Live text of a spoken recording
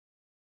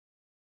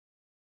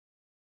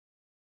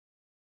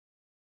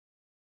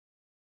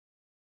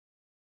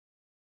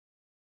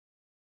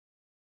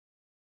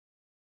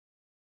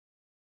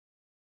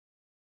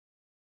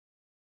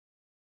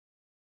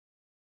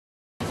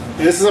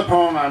This is a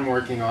poem I'm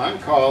working on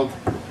called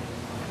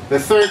The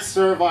Third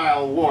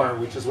Servile War,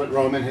 which is what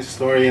Roman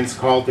historians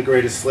called the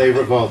greatest slave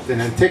revolt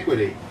in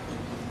antiquity.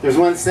 There's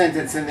one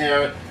sentence in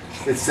there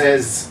that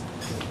says,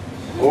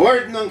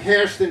 Ordnung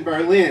herrscht in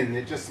Berlin.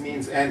 It just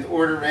means, and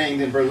order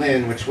reigned in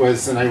Berlin, which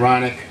was an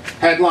ironic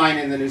headline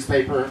in the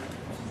newspaper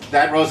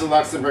that Rosa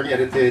Luxemburg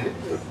edited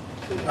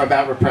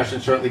about repression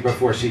shortly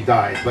before she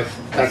died. But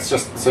that's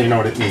just so you know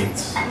what it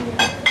means.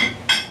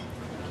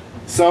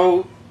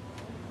 So,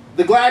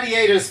 the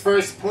gladiators'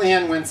 first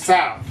plan went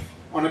south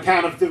on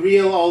account of the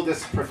real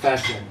oldest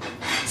profession,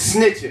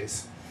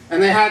 snitches,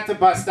 and they had to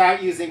bust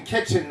out using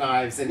kitchen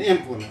knives and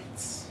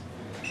implements.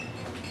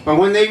 But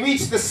when they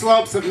reached the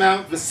slopes of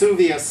Mount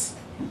Vesuvius,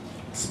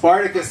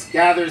 Spartacus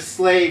gathers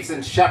slaves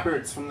and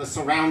shepherds from the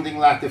surrounding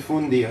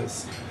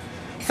latifundias,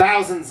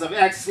 thousands of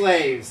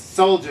ex-slaves,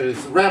 soldiers,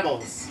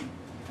 rebels.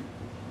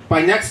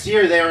 By next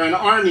year, they are an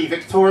army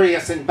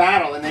victorious in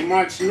battle, and they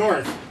march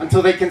north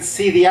until they can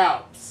see the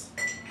Alps.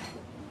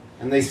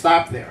 And they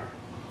stopped there.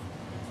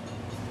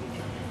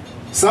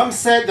 Some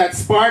said that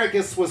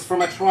Spartacus was from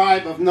a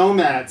tribe of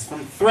nomads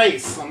from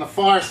Thrace on the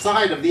far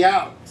side of the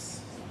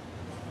Alps.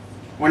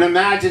 One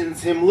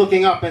imagines him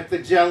looking up at the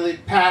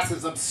gelid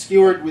passes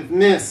obscured with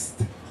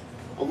mist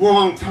a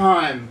long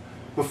time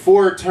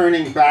before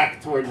turning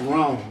back toward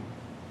Rome.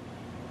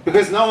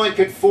 Because no one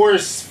could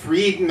force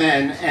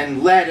freedmen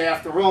and led,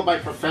 after all, by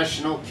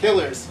professional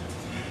killers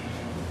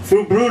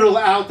through brutal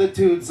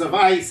altitudes of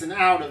ice and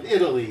out of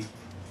Italy.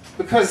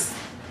 Because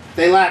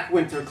they lack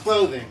winter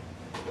clothing.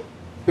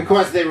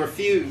 Because they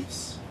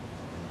refuse.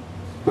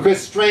 Because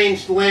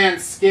strange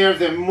lands scare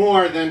them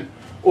more than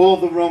all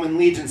the Roman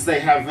legions they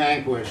have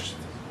vanquished.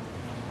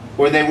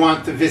 Or they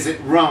want to visit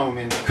Rome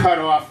and cut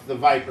off the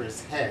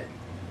viper's head.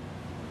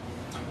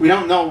 We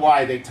don't know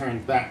why they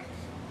turned back.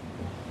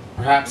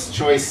 Perhaps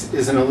choice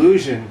is an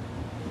illusion.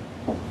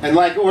 And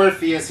like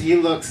Orpheus, he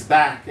looks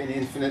back an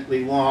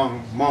infinitely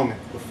long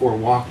moment before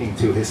walking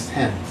to his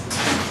tent.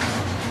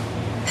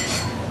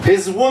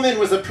 His woman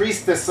was a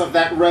priestess of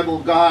that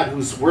rebel god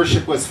whose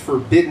worship was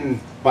forbidden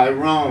by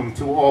Rome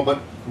to all but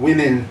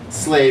women,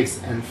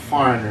 slaves, and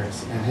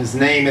foreigners, and his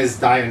name is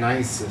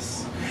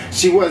Dionysus.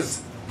 She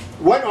was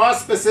what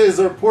auspices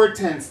or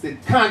portents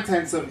did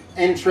contents of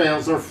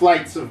entrails or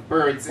flights of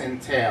birds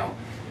entail.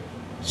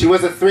 She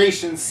was a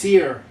Thracian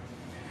seer.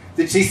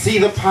 Did she see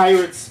the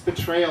pirates'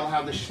 betrayal,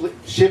 how the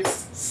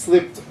ships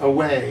slipped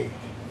away?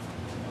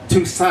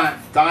 Toussaint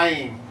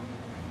dying,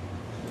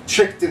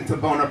 tricked into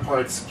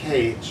Bonaparte's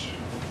cage.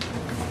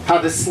 How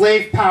the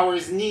slave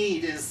power's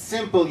need is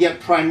simple yet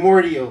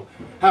primordial.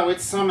 How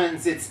it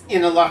summons its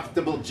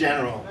ineluctable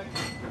general.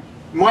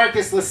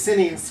 Marcus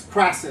Licinius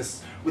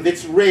Crassus with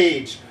its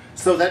rage,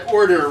 so that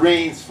order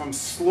reigns from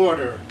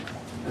slaughter,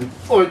 and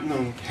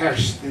Ordnung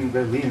herrscht in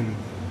Berlin.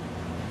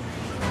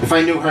 If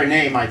I knew her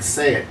name, I'd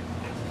say it.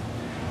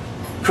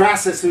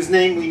 Crassus, whose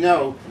name we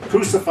know,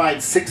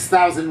 crucified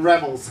 6,000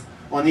 rebels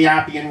on the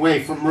Appian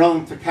Way from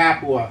Rome to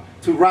Capua,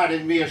 to rot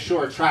and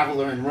reassure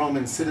traveler and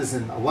Roman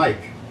citizen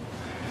alike.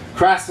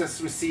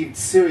 Crassus received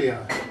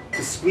Syria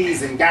to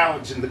squeeze and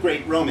gouge in the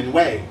great Roman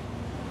way.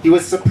 He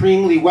was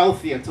supremely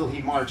wealthy until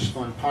he marched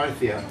on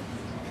Parthia.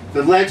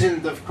 The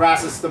legend of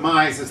Crassus'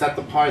 demise is that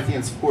the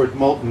Parthians poured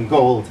molten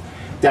gold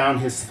down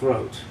his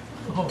throat.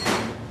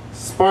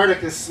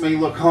 Spartacus may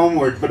look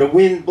homeward, but a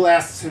wind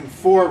blasts him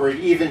forward,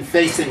 even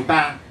facing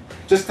back.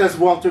 Just as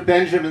Walter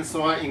Benjamin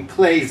saw in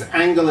Clay's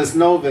Angelus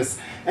Novus,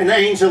 an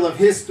angel of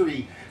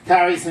history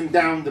carries him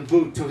down the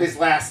boot to his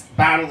last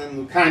battle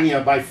in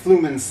Lucania by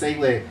Flumen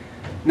Sele,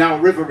 now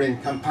a river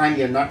in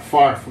Campania not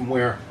far from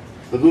where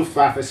the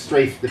Luftwaffe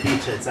strafed the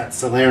beachheads at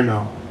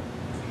Salerno.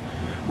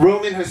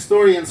 Roman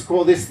historians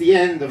call this the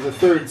end of the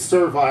Third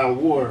Servile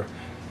War,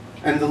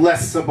 and the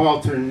less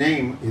subaltern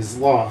name is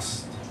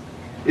lost.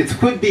 It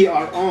could be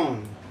our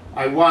own.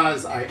 I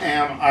was, I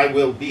am, I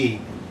will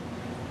be.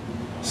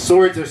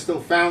 Swords are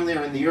still found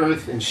there in the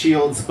earth and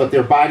shields, but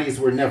their bodies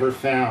were never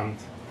found.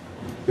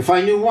 If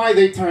I knew why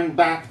they turned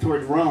back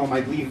toward Rome,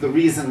 I'd leave the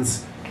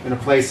reasons in a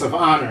place of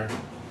honor,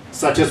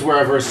 such as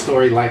wherever a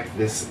story like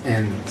this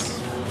ends.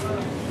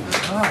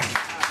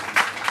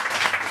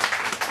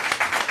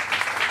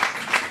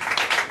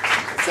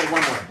 Let's say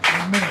one more.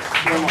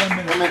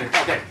 One minute.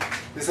 Okay.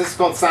 This is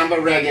called Samba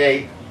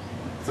Reggae.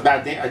 It's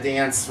about a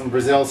dance from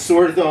Brazil.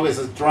 Surdo is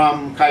a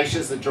drum, caixa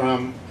is a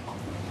drum.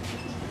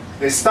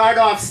 They start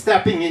off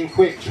stepping in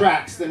quick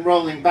tracks, then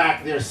rolling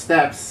back their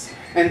steps,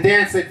 and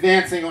dance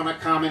advancing on a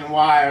common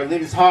wire,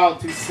 limbs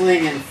hauled to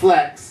sling and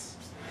flex.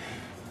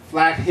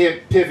 Flat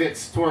hip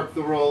pivots torque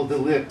the roll the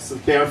lips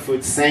of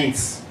barefoot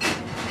saints.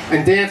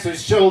 And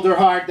dancers shoulder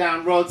hard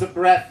down roads of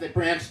breath that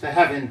branch to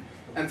heaven,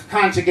 and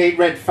conjugate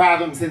red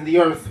fathoms in the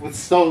earth with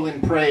stolen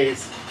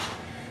praise.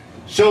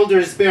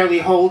 Shoulders barely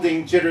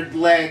holding jittered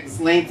legs,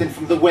 lengthened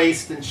from the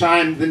waist and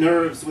chimed the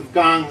nerves with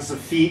gongs of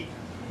feet,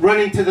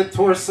 running to the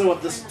torso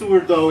of the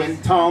sturdo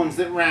in tones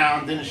that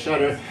round and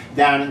shudder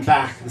down and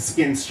back the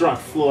skin-struck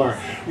floor,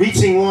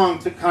 reaching long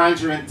to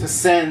conjure and to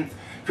send,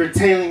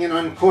 curtailing and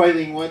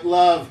uncoiling what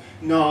love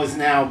knows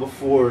now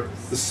before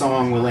the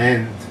song will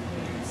end.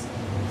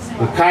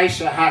 The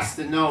Kaisha has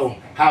to know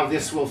how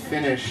this will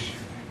finish,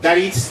 that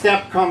each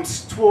step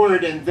comes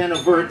toward and then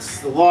averts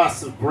the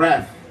loss of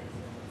breath.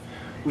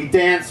 We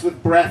dance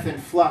with breath in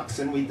flux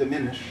and we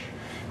diminish,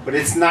 but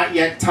it's not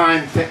yet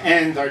time to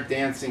end our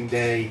dancing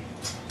day.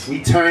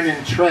 We turn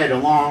and tread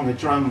along the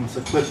drum's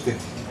ecliptic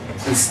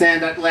and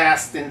stand at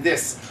last in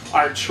this,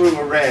 our true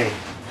array.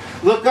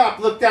 Look up,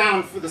 look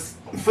down, for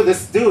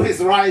the dew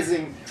is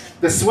rising,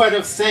 the sweat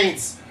of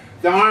saints,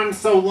 the arms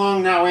so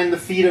long now and the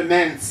feet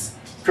immense,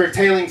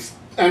 curtailing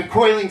and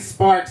coiling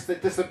sparks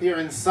that disappear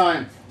in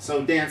sun,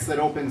 so dance that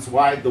opens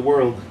wide the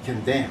world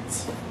can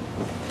dance.